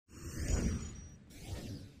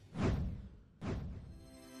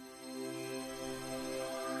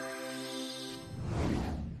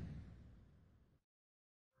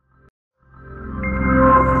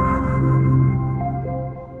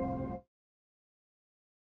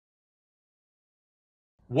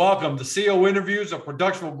Welcome to CEO Interviews, a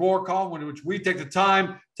production of Agoracom, in which we take the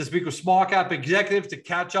time to speak with small cap executives to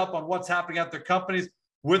catch up on what's happening at their companies.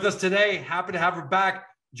 With us today, happy to have her back,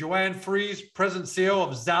 Joanne Freeze, President and CEO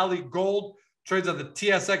of Zali Gold, trades on the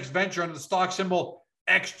TSX Venture under the stock symbol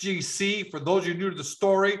XGC. For those of you new to the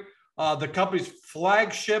story, the company's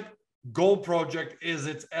flagship gold project is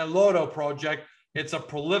its Elodo project. It's a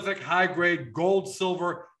prolific high-grade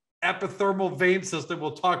gold-silver epithermal vein system.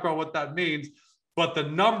 We'll talk about what that means. But the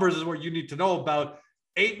numbers is what you need to know about.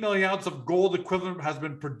 8 million ounces of gold equivalent has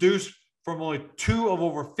been produced from only 2 of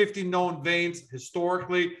over 50 known veins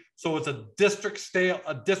historically. So it's a district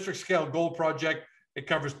scale gold project. It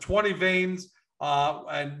covers 20 veins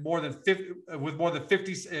and more than 50 with more than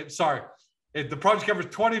 50. The project covers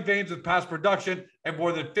 20 veins with past production and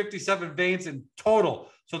more than 57 veins in total.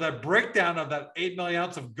 So that breakdown of that 8 million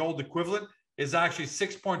ounces of gold equivalent is actually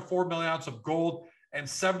 6.4 million ounces of gold and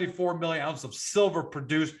 74 million ounces of silver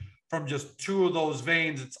produced from just 2 of those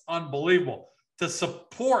veins. It's unbelievable. To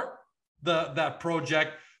support that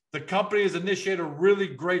project, the company has initiated a really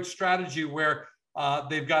great strategy where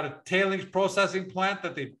they've got a tailings processing plant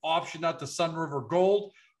that they've optioned out to Sun River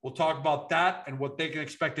Gold. We'll talk about that and what they can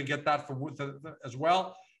expect to get that from as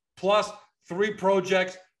well. Plus 3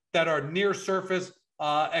 projects that are near surface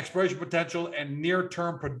exploration potential and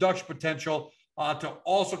near-term production potential to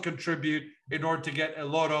also contribute in order to get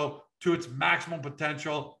Elodo to its maximum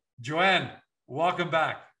potential. Joanne, welcome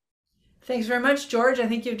back. Thanks very much, George. I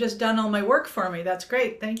think you've just done all my work for me. That's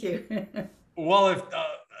great. Thank you. Well,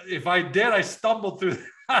 if I did, I stumbled through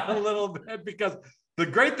that a little bit because the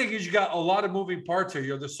great thing is you got a lot of moving parts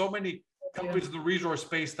here. There's so many companies in the resource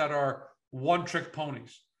space that are one-trick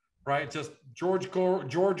ponies, right? Just George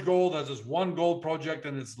Gold has this one gold project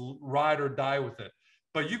and it's ride or die with it.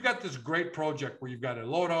 But you've got this great project where you've got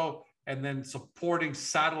Elodo and then supporting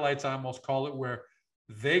satellites, I almost call it, where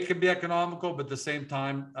they can be economical, but at the same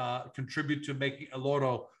time contribute to making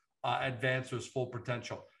Elodo advance to its full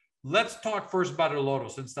potential. Let's talk first about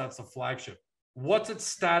Elodo, since that's the flagship. What's its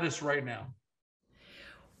status right now?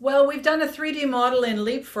 Well, we've done a 3D model in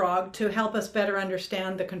Leapfrog to help us better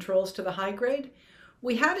understand the controls to the high grade.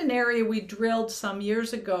 We had an area we drilled some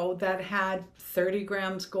years ago that had 30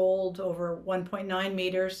 grams gold over 1.9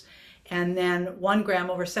 meters, and then 1 gram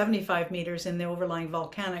over 75 meters in the overlying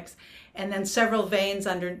volcanics, and then several veins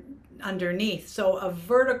underneath. So a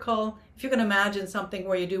vertical, if you can imagine something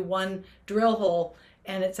where you do one drill hole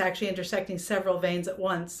and it's actually intersecting several veins at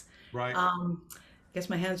once. Right. I guess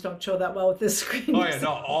my hands don't show that well with this screen. Oh yeah,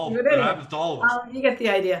 no, it happens to all of us. You get the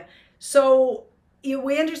idea. So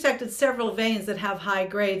we intersected several veins that have high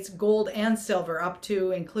grades, gold and silver, up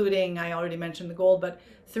to, including, I already mentioned the gold, but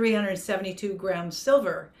 372 grams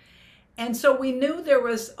silver. And so we knew there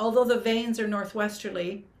was, although the veins are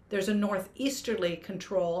northwesterly, there's a northeasterly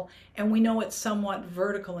control, and we know it's somewhat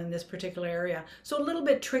vertical in this particular area. So a little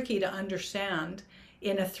bit tricky to understand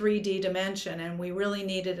in a 3D dimension, and we really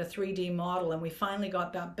needed a 3D model, and we finally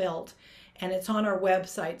got that built. And it's on our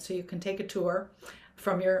website, so you can take a tour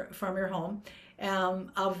from your home.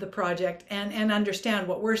 Of the project and understand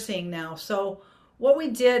what we're seeing now. So what we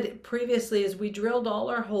did previously is we drilled all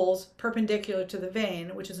our holes perpendicular to the vein,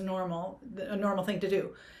 which is a normal thing to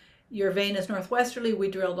do. Your vein is northwesterly, we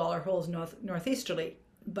drilled all our holes northeasterly,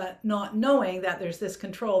 but not knowing that there's this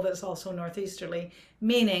control that's also northeasterly,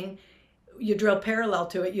 meaning you drill parallel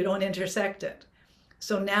to it, you don't intersect it.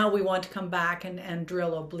 So now we want to come back and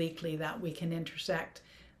drill obliquely that we can intersect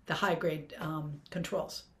the high-grade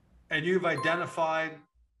controls. And you've identified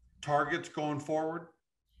targets going forward?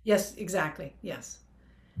 Yes, exactly. Yes.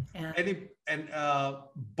 And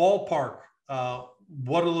ballpark,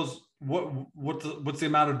 what's the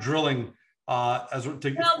amount of drilling for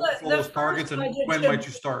those targets, and when might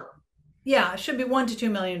you start? Yeah, it should be $1 to $2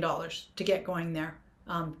 million to get going there,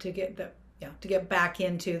 to get back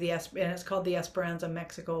into and it's called the Esperanza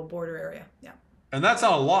Mexico border area. Yeah. And that's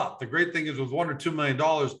not a lot. The great thing is with $1 or $2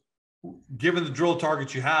 million, given the drill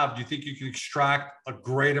targets you have, do you think you can extract a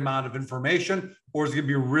great amount of information, or is it going to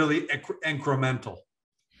be really incremental?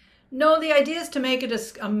 No, the idea is to make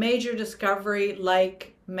it a major discovery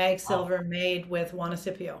like Mag Silver made with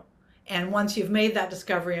Juanicipio. And once you've made that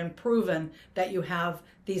discovery and proven that you have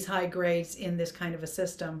these high grades in this kind of a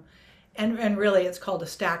system, and really it's called a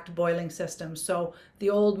stacked boiling system. So the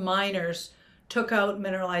old miners took out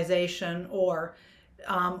mineralization ore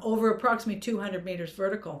over approximately 200 meters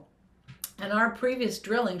vertical. And our previous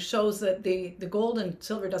drilling shows that the gold and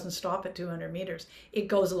silver doesn't stop at 200 meters. It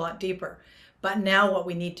goes a lot deeper. But now what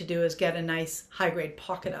we need to do is get a nice high-grade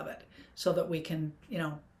pocket of it so that we can,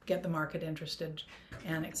 get the market interested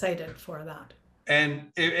and excited for that.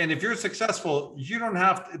 And if you're successful, you don't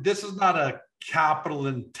have to, this is not a capital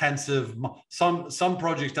intensive. Some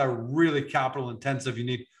projects that are really capital intensive, you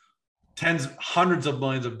need tens, hundreds of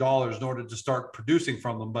millions of dollars in order to start producing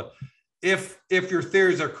from them. But if your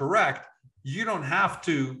theories are correct, you don't have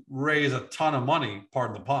to raise a ton of money,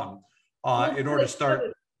 pardon the pun, in order to start.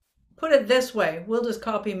 Put it this way, we'll just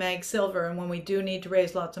copy Mag Silver, and when we do need to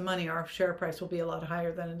raise lots of money, our share price will be a lot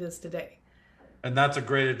higher than it is today. And that's a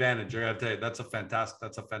great advantage. I got to tell you, that's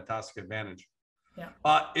a fantastic advantage. Yeah.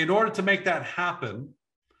 In order to make that happen,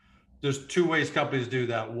 there's two ways companies do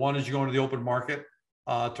that. One is you go into the open market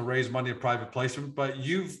to raise money in private placement, but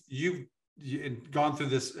you've gone through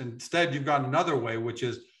this. Instead, you've gone another way, which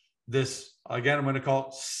is this, again, I'm going to call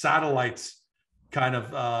it satellites kind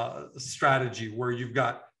of strategy, where you've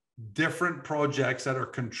got different projects that are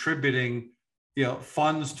contributing,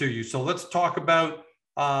 funds to you. So let's talk about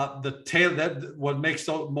what makes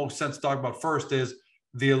the most sense to talk about first is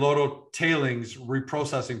the Elodo tailings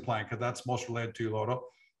reprocessing plant, because that's most related to Elodo.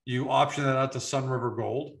 You option that out to Sunriver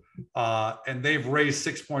Gold, and they've raised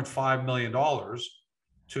 $6.5 million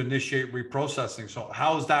to initiate reprocessing. So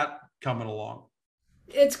how's that coming along?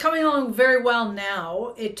 It's coming along very well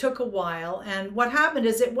now. It took a while, and what happened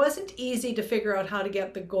is it wasn't easy to figure out how to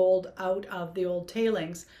get the gold out of the old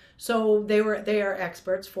tailings. So they are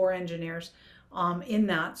experts, 4 engineers in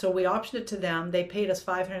that. So we optioned it to them. They paid us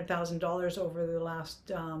 $500,000 over the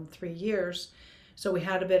last 3 years. So we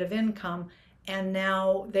had a bit of income, and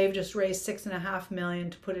now they've just raised $6.5 million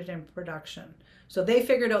to put it in production. So they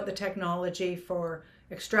figured out the technology for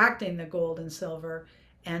extracting the gold and silver,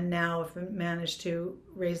 and now have managed to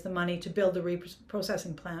raise the money to build the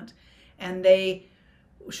reprocessing plant. And they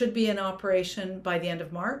should be in operation by the end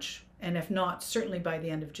of March, and if not, certainly by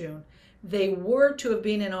the end of June. They were to have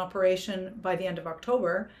been in operation by the end of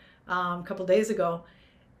October, a couple days ago,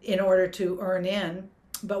 in order to earn in,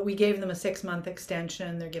 but we gave them a 6-month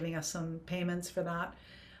extension. They're giving us some payments for that.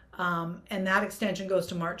 And that extension goes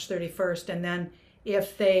to March 31st. And then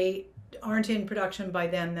if they aren't in production by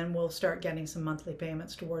then we'll start getting some monthly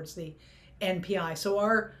payments towards the NPI. So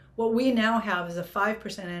what we now have is a 5%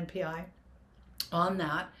 NPI on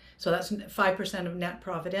that. So that's 5% of net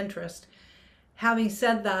profit interest. Having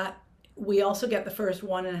said that, we also get the first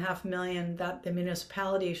 $1.5 million that the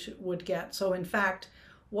municipality would get. So in fact,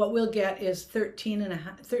 what we'll get is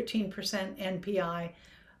 13% NPI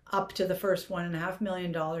up to the first $1.5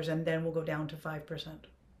 million, and then we'll go down to 5%.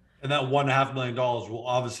 And that $1.5 million will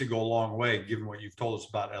obviously go a long way, given what you've told us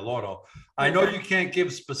about Elodo. I know you can't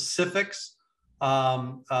give specifics,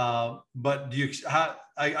 but I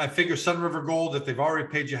figure Sunriver Gold, if they've already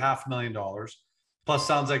paid you $500,000, plus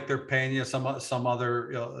sounds like they're paying you some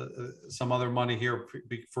other money here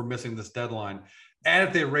for missing this deadline, and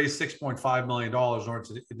if they raise $6.5 million in order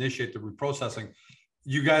to initiate the reprocessing,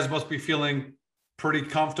 you guys must be feeling pretty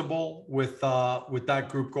comfortable with that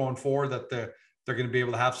group going forward, that they're going to be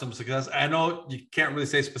able to have some success. I know you can't really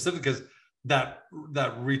say specific because that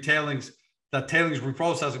tailings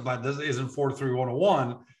reprocessing plant isn't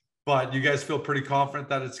 43101, but you guys feel pretty confident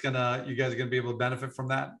that you guys are going to be able to benefit from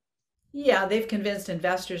that. Yeah, they've convinced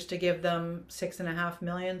investors to give them $6.5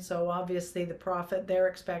 million. So obviously the profit they're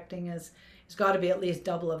expecting has got to be at least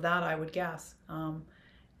double of that, I would guess. And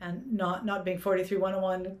not being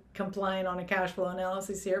 43101 compliant on a cash flow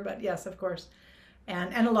analysis here, but yes, of course.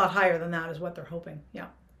 And a lot higher than that is what they're hoping. Yeah.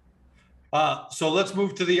 So let's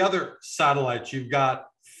move to the other satellites. You've got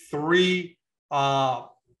 3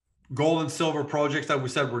 gold and silver projects that we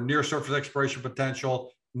said were near surface exploration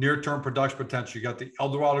potential, near-term production potential. You got the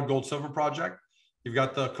Eldorado Gold Silver Project, you've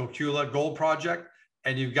got the Coquila Gold Project,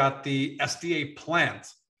 and you've got the SDA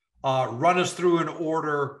plant. Run us through an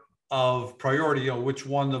order of priority, which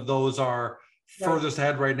one of those are furthest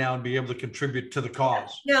ahead right now and be able to contribute to the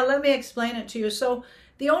cause. Yeah, let me explain it to you. So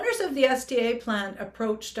the owners of the SDA plant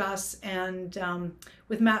approached us, and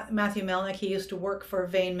with Matthew Melnick, he used to work for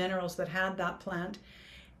Vein Minerals that had that plant.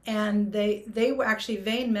 And they were actually,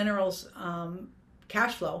 Vein Minerals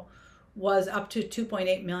cash flow was up to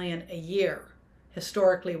 $2.8 million a year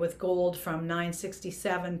historically, with gold from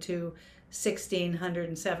 $967 to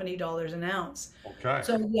 $1,670 an ounce. Okay.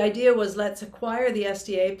 So the idea was, let's acquire the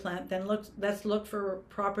SDA plant, then let's look for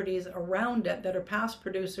properties around it that are past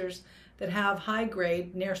producers that have high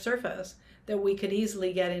grade near surface that we could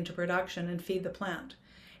easily get into production and feed the plant.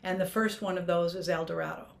 And the first one of those is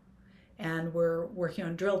Eldorado. And we're working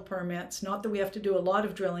on drill permits. Not that we have to do a lot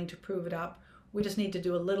of drilling to prove it up. We just need to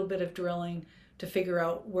do a little bit of drilling to figure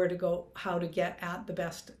out where to go, how to get at the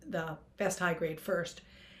best high grade first.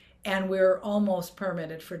 And we're almost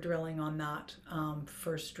permitted for drilling on that.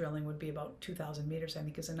 First drilling would be about 2,000 meters, I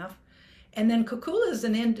think is enough. And then Kokula is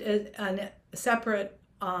a separate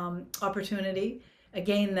opportunity.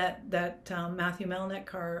 Again, that Matthew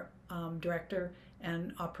Melnick, our director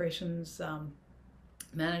and operations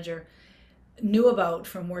manager, knew about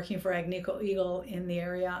from working for Agnico Eagle in the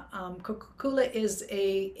area. Kokula is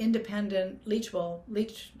a independent leach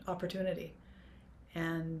opportunity,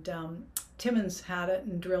 and Timmins had it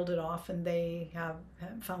and drilled it off, and they have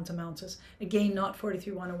found some ounces. Again, not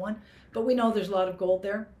 43-101, but we know there's a lot of gold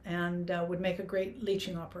there, and would make a great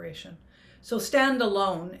leaching operation. So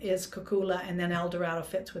standalone is Kokula, and then El Dorado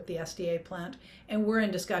fits with the SDA plant. And we're in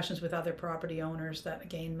discussions with other property owners that,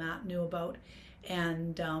 again, Matt knew about,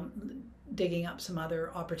 and digging up some other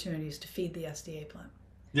opportunities to feed the SDA plant.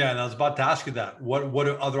 Yeah, and I was about to ask you that. What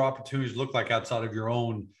do other opportunities look like outside of your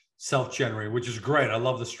own self-generating, which is great. I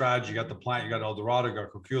love the strategy. You got the plant, you got El Dorado, you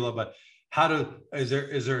got Kokula, but is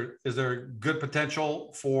there good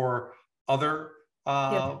potential for other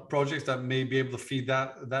projects that may be able to feed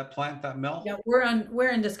that plant, that mill? Yeah, we're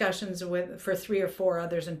in discussions for 3 or 4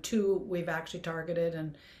 others, and 2 we've actually targeted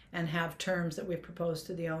and have terms that we've proposed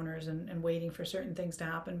to the owners, and waiting for certain things to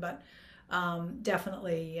happen. But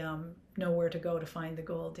definitely know where to go to find the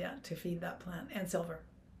gold yet to feed that plant, and silver.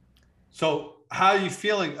 So how are you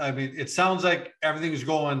feeling? I mean, it sounds like everything's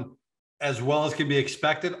going as well as can be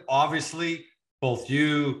expected. Obviously, both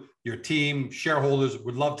you, your team, shareholders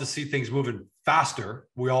would love to see things moving faster.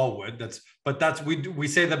 We all would. We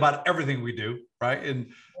say that about everything we do, right?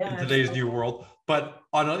 In today's new world. But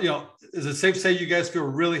is it safe to say you guys feel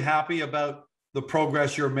really happy about the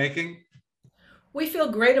progress you're making? We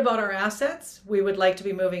feel great about our assets. We would like to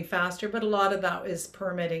be moving faster, but a lot of that is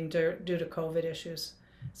permitting due to COVID issues.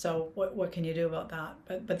 So what can you do about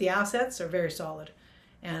that? But the assets are very solid,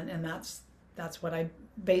 and that's what I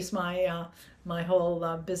base my my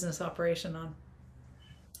whole business operation on.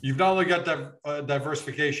 You've not only got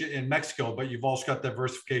diversification in Mexico, but you've also got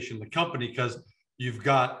diversification in the company, because you've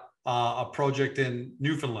got a project in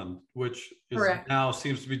Newfoundland, which now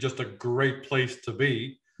seems to be just a great place to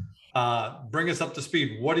be. Bring us up to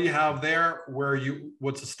speed. What do you have there?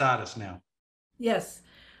 What's the status now? Yes.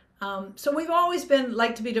 So we've always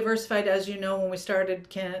liked to be diversified. As you know, when we started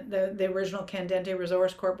the original Candente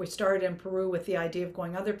Resource Corp, we started in Peru with the idea of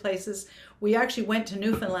going other places. We actually went to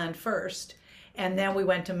Newfoundland first, and then we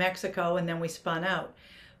went to Mexico, and then we spun out.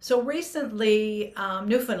 So recently,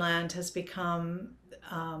 Newfoundland has become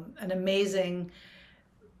an amazing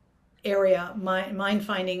area,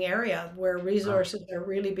 mine-finding area, where resources are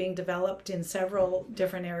really being developed in several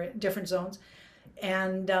different zones.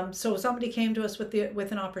 And so somebody came to us with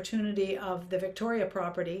an opportunity of the Victoria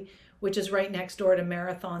property, which is right next door to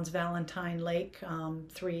Marathon's Valentine Lake,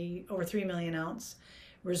 over 3 million ounce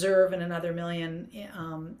reserve and another million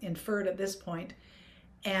inferred at this point.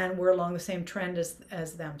 And we're along the same trend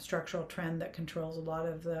as them, structural trend that controls a lot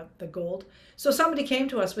of the gold. So somebody came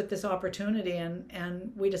to us with this opportunity,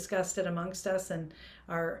 and we discussed it amongst us, and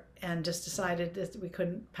just decided that we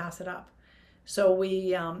couldn't pass it up. So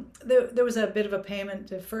there was a bit of a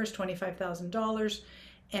payment at first, $25,000,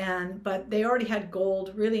 but they already had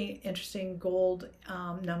gold, really interesting gold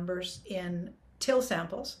numbers in till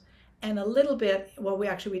samples, and a little bit, well, we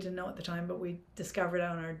didn't know at the time, but we discovered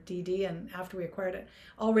on our DD and after we acquired it,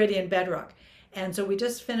 already in bedrock. And so we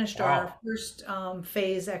just finished our first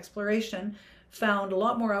phase exploration, found a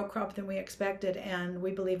lot more outcrop than we expected, and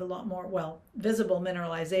we believe a lot more, visible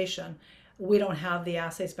mineralization. We don't have the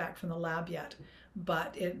assays back from the lab yet,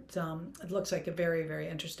 but it looks like a very, very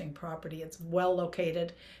interesting property. It's well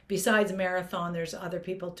located. Besides Marathon, there's other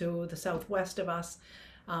people to the southwest of us,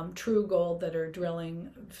 True Gold, that are drilling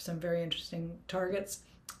some very interesting targets.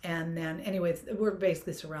 And then anyways, we're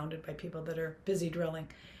basically surrounded by people that are busy drilling.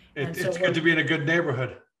 It's good to be in a good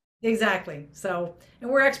neighborhood. Exactly. So, and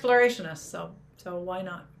we're explorationists, so why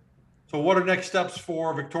not? So what are next steps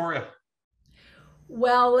for Victoria?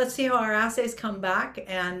 Well, let's see how our assays come back,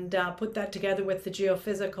 and put that together with the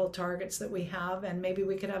geophysical targets that we have, and maybe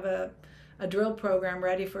we could have a drill program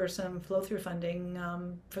ready for some flow-through funding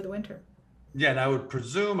for the winter. Yeah, and I would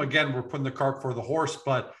presume, again, we're putting the cart before the horse,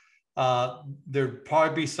 but there'd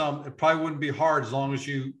probably be it probably wouldn't be hard as long as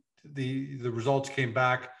the results came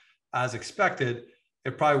back as expected.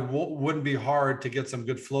 It probably wouldn't be hard to get some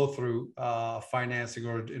good flow-through financing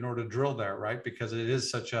in order to drill there, right? Because it is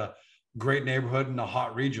such a great neighborhood in a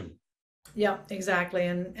hot region. Yeah, exactly.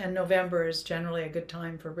 And November is generally a good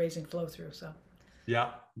time for raising flow-through. So yeah,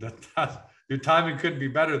 your timing couldn't be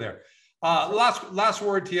better there. Last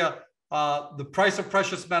word to you. The price of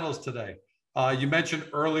precious metals today. You mentioned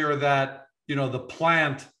earlier that the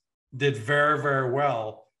plant did very, very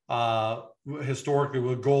well. historically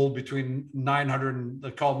with gold between 900 and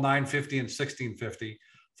they call 950 and 1650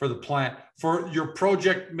 for the plant. For your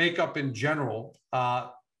project makeup in general,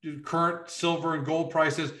 current silver and gold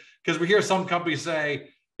prices, because we hear some companies say,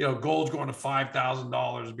 you know, gold's going to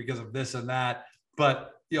 $5,000 because of this and that,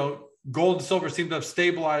 but you know, gold and silver seem to have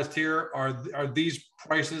stabilized here. Are these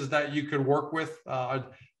prices that you could work with?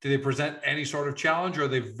 Do they present any sort of challenge, or are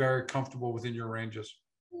they very comfortable within your ranges?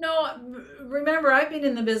 No, remember, I've been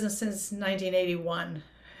in the business since 1981.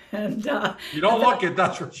 And you don't look it,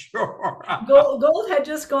 that's for sure. gold had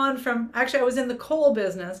just gone from, actually, I was in the coal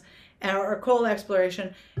business or coal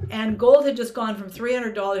exploration, and gold had just gone from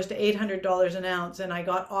 $300 to $800 an ounce, and I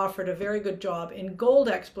got offered a very good job in gold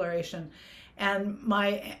exploration. And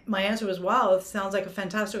my answer was, wow, it sounds like a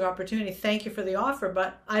fantastic opportunity. Thank you for the offer,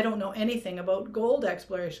 but I don't know anything about gold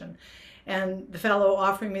exploration. And the fellow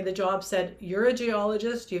offering me the job said, you're a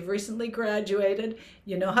geologist, you've recently graduated,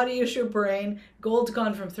 you know how to use your brain. Gold's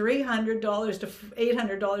gone from $300 to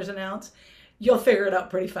 $800 an ounce. You'll figure it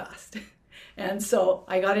out pretty fast. And so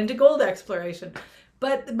I got into gold exploration.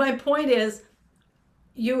 But my point is,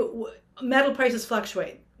 metal prices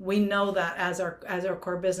fluctuate. We know that as our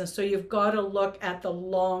core business. So you've got to look at the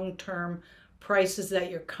long-term prices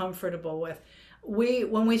that you're comfortable with.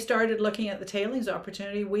 When we started looking at the tailings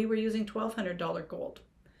opportunity, we were using $1,200 gold.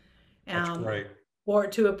 That's great. Or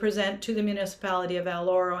to present to the municipality of El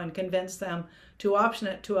Oro and convince them to option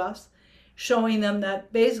it to us, showing them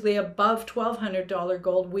that basically above $1,200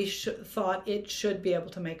 gold, we thought it should be able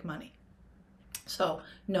to make money. So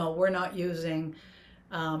no, we're not using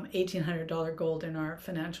 $1,800 gold in our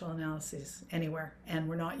financial analyses anywhere, and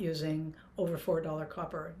we're not using over $4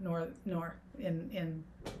 copper, nor in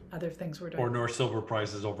other things we're doing. Or nor silver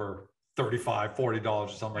prices over $35, $40 or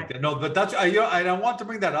something like that. No, but that's I want to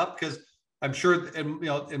bring that up because I'm sure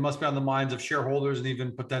it must be on the minds of shareholders and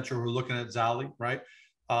even potential who are looking at Zali, right?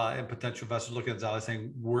 And potential investors looking at Zali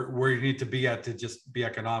saying where you need to be at to just be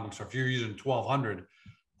economic. So if you're using 1,200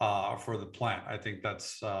 for the plant, I think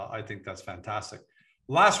that's fantastic.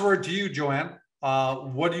 Last word to you, Joanne.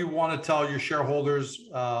 What do you want to tell your shareholders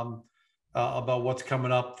about what's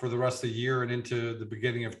coming up for the rest of the year and into the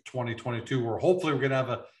beginning of 2022, where hopefully we're going to have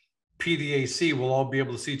a PDAC. We'll all be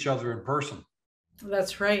able to see each other in person.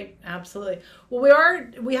 That's right. Absolutely. Well,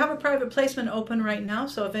 we have a private placement open right now.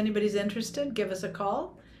 So if anybody's interested, give us a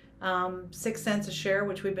call. 6 cents a share,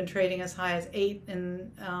 which we've been trading as high as 8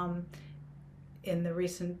 in the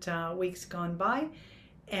recent weeks gone by.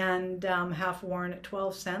 And half warrant at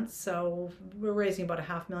 12 cents. So we're raising about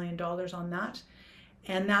 $500,000 on that.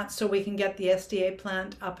 And that's so we can get the SDA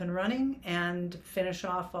plant up and running and finish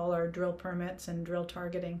off all our drill permits and drill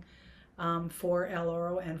targeting for El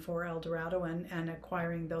Oro and for El Dorado and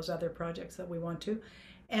acquiring those other projects that we want to.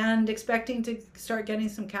 And expecting to start getting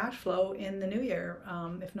some cash flow in the new year.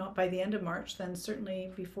 If not by the end of March, then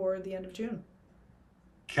certainly before the end of June.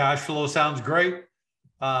 Cash flow sounds great.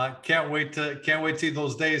 Can't wait to see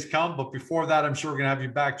those days come. But before that, I'm sure we're gonna have you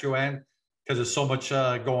back, Joanne, because there's so much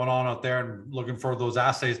going on out there, and looking for those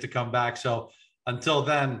assays to come back. So until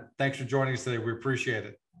then, thanks for joining us today. We appreciate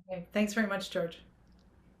it. Okay. Thanks very much, George.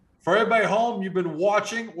 For everybody home, you've been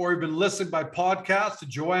watching or you've been listening by podcast to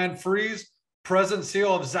Joanne Freeze, President and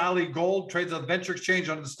CEO of Zali Gold, trades on the Venture Exchange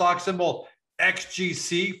under the stock symbol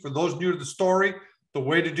XGC. For those new to the story, the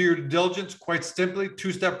way to do your due diligence, quite simply,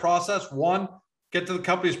 2-step process. 1, get to the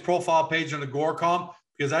company's profile page on Agoracom,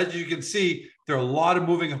 because as you can see, there are a lot of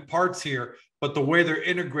moving parts here, but the way they're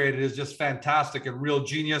integrated is just fantastic and real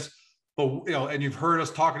genius. But and you've heard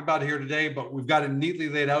us talking about it here today, but we've got it neatly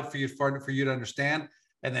laid out for you to understand.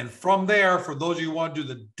 And then from there, for those of you who want to do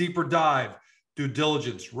the deeper dive, due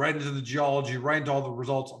diligence, right into the geology, right into all the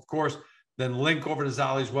results, of course, then link over to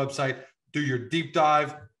Zali's website, do your deep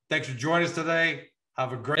dive. Thanks for joining us today.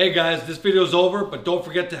 Have a great... Hey guys, this video is over, but don't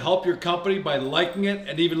forget to help your company by liking it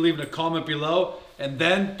and even leaving a comment below. And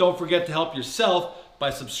then don't forget to help yourself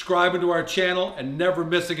by subscribing to our channel and never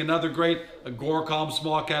missing another great Agoracom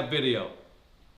small cap video.